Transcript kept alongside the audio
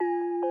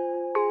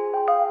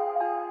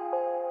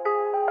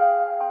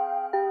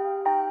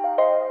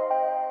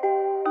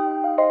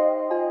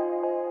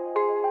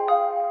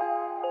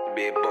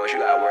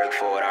going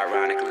forward,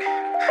 ironically.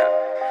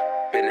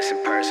 Business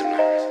and personal.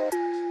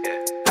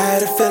 I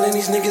had a feeling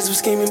these niggas was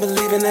scheming,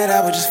 believing that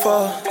I would just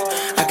fall.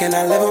 I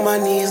cannot live on my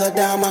knees or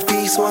down my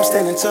feet, so I'm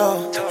standing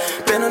tall.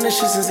 Been on this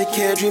shit since a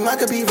kid, dream I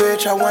could be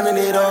rich, I wanted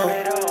it all.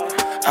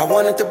 I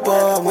wanted the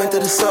ball, I went to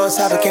the source,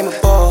 I became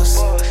a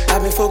boss.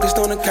 I've been focused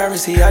on the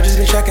currency, I just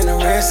been checking the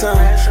ransom.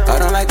 I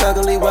don't like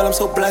ugly, well I'm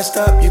so blessed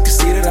up, you can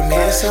see that I'm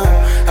handsome.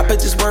 I put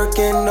this work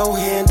in, no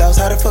handouts,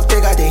 how the fuck they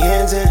got their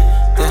hands in?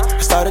 Yeah, I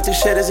started this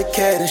shit as a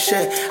kid and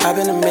shit, I've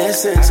been a man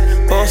since.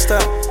 Bossed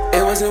up,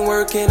 it wasn't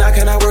working, I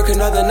cannot work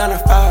another 9 to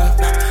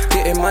 5.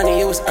 Getting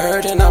money, it was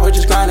urgent, I was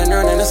just grinding,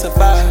 earning to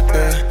survive.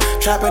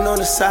 Trapping on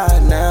the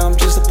side, now I'm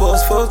just a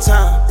boss full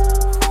time.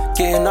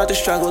 Getting out the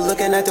struggle,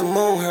 looking at the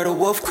moon, heard a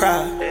wolf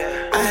cry.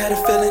 I had a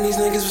feeling these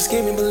niggas was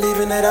scheming,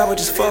 believing that I would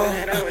just fall.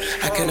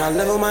 I cannot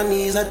live on my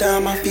knees, I die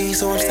on my feet,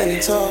 so I'm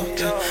standing tall.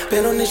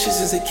 Been on this shit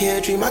since a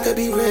kid, dream I could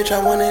be rich,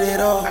 I wanted it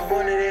all.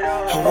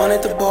 I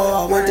wanted the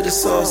ball, I went to the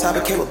source, I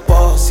became a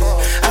boss.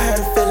 I had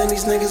a feeling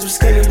these niggas was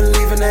scheming,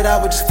 believing that I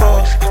would just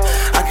fall.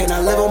 I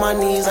cannot live on my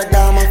knees, I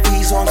die on my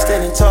feet, so I'm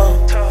standing tall.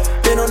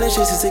 Been on this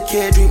shit since a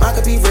kid, dream I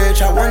could be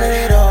rich, I wanted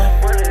it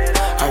all.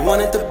 I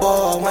wanted the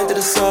ball, I went to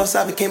the source,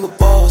 I became a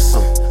boss.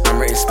 I'm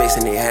renting space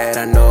in their head,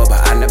 I know,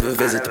 but I never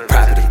visit the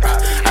property.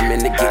 I'm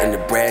into getting the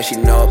bread, she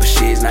know, but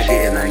she's not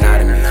getting none out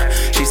of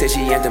me. She said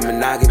she into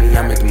monogamy,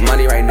 I'm into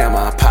money right now,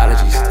 my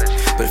apologies.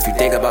 But if you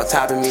think about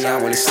topping me,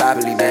 I want it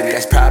sloppily, baby,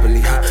 that's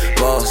probably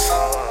boss.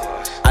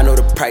 I know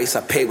the price,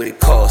 I pay what it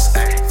costs.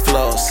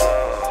 Floss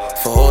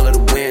for all of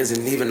the wins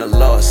and even the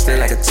loss. Stay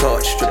like a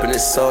torch, dripping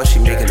this sauce, she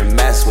making a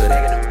mess with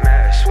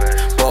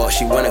it. Boss,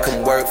 she wanna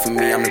come work for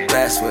me, I'm the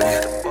best with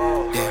it.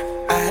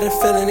 I had a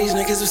feeling these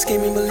niggas was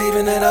scheming,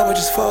 believing that I would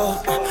just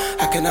fall.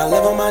 I cannot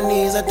live on my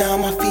knees, I die on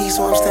my feet,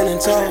 so I'm standing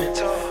tall.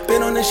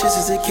 Been on this shit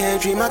since a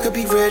kid, dream I could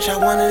be rich, I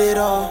wanted it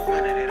all.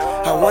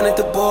 I wanted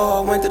the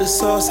ball, I went to the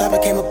source, I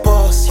became a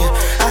boss.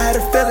 I had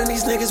a feeling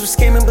these niggas was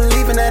scheming,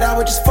 believing that I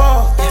would just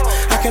fall.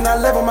 I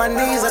cannot live on my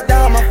knees, I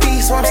die on my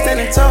feet, so I'm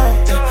standing tall.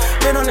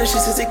 Been on this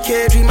shit since a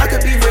kid, dream I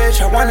could be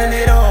rich, I wanted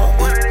it all.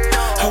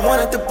 I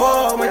wanted the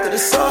ball, went to the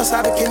source,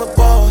 I became a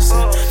boss.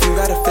 You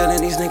got a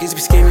feeling these niggas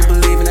be scheming,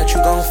 believing that you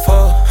gon'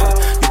 fall.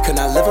 You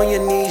cannot live on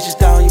your knees, just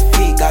down on your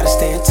feet, gotta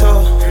stand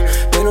tall.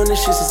 Been on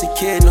this shit since a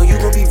kid, know you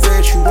gon' be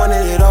rich, you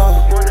wanted it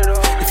all.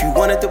 If you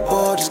wanted the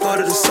ball, just go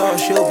to the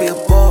source, you'll be a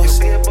boss.